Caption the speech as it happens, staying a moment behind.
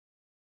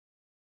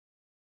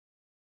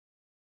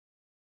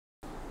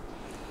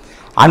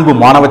அன்பு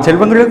மாணவ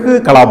செல்வங்களுக்கு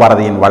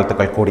கலாபாரதியின்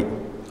வாழ்த்துக்கள் கூடி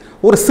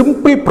ஒரு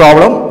சிம்பிள்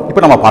ப்ராப்ளம்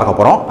இப்போ நம்ம பார்க்க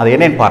போகிறோம். அது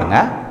என்னன்னு பாருங்க.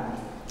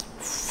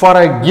 For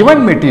a given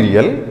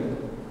material,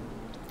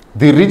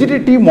 the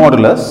rigidity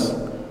modulus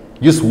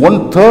is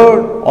 1/3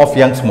 of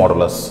Young's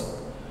modulus.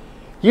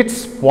 Its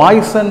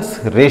Poisson's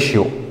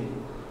ratio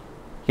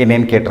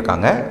என்னன்னு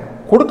கேட்டிருக்காங்க.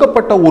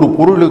 கொடுக்கப்பட்ட ஒரு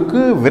பொருளுக்கு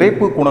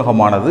விறைப்பு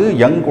குணகமானது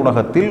யங்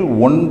குணகத்தில்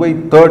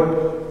 1/3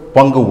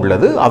 பங்கு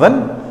உள்ளது. அதன்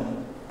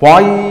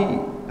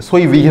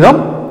பாய்சொய்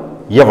விகிதம்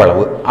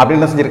எவ்வளவு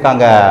அப்படின்னு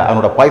செஞ்சிருக்காங்க.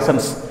 அதனோட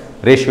பாய்சன்ஸ்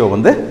ரேஷியோ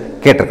வந்து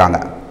கேட்டிருக்காங்க.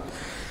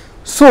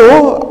 ஸோ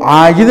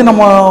இது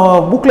நம்ம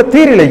புக்கில்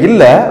தியரியில்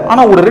இல்லை,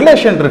 ஆனால் ஒரு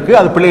ரிலேஷன் இருக்குது,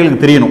 அது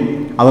பிள்ளைகளுக்கு தெரியணும்.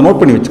 அதை நோட்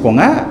பண்ணி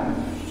வச்சுக்கோங்க.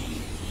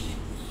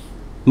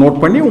 நோட்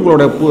பண்ணி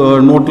உங்களோட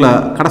நோட்டில்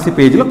கடைசி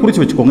பேஜில்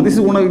குறித்து வச்சுக்கோங்க. This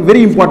is one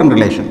very important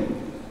relation.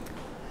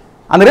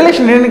 அந்த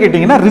ரிலேஷன் என்னன்னு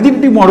கேட்டிங்கன்னா,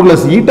 rigidity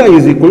modulus eta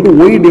is equal to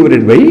Y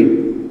divided by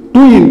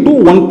 2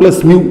 × 1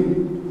 + μ,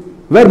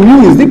 where μ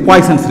is the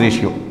Poisson's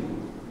ratio.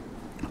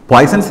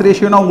 Poisson's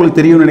ரேஷியோனா உங்களுக்கு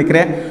தெரியும்னு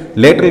நினைக்கிறேன்.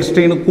 லேட்டரல்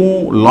ஸ்ட்ரெயினுக்கும்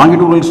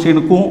லாங்கிடியூடல்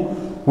ஸ்ட்ரெயினுக்கும்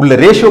உள்ள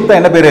ரேஷியோ தான்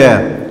என்ன பேர்?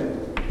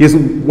 Is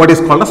what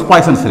is called as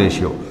Poisson's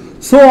ratio.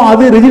 So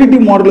அது ரிஜிடிட்டி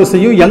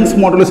மாடுலஸையும் யங்ஸ்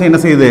மாடுலஸையும் என்ன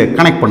செய்யுது?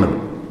 கனெக்ட் பண்ணுது.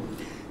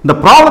 இந்த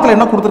ப்ராப்ளத்தில்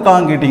என்ன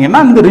கொடுத்துருக்காங்கன்னு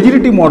கேட்டிங்கன்னா, இந்த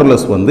ரிஜிடிட்டி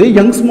மாடுலஸ் வந்து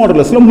யங்ஸ்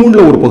மாடுலஸில்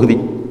 3ல் ஒரு பகுதி.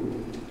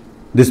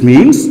 This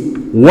means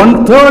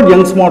 1/3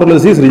 Young's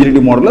modulus is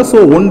rigidity modulus. So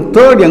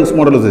 1/3 Young's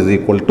modulus is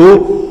equal to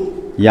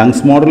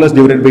Young's modulus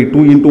divided by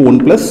 2 × 1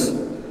 +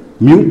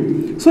 μ.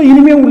 So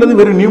இனிமே உள்ளது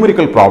வெறும்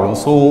numerical problem.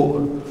 So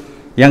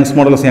Young's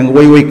modulus young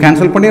Y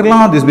cancel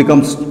பண்ணிடலாம். This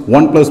becomes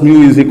 1 + μ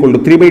is equal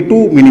to 3/2,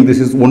 meaning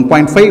this is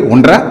 1.5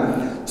 1/2.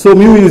 So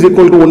μ is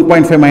equal to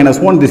 1.5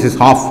 - 1, this is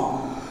half.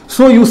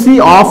 So you see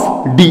of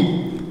D.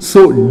 So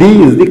D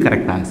is the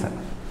correct answer,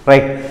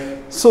 right?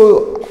 So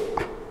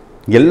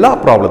எல்லா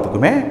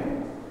ப்ராப்ளத்துக்குமே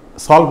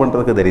solve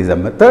பண்ணுறதுக்கு there is a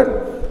method.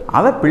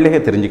 அதை பிள்ளைக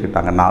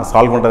தெரிஞ்சுக்கிட்டாங்க. நான்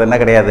solve பண்ணுறது என்ன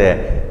கிடையாது,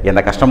 எந்த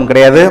கஷ்டமும்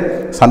கிடையாது.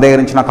 சந்தேகம்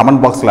இருந்துச்சுன்னா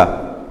கமெண்ட் பாக்ஸில்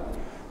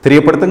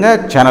தெரியப்படுத்துங்க.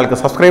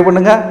 சேனலுக்கு சப்ஸ்கிரைப்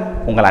பண்ணுங்கள்.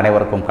 உங்கள்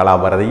அனைவருக்கும்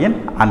கலாபாரதியின்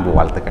அன்பு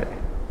வாழ்த்துக்கள்.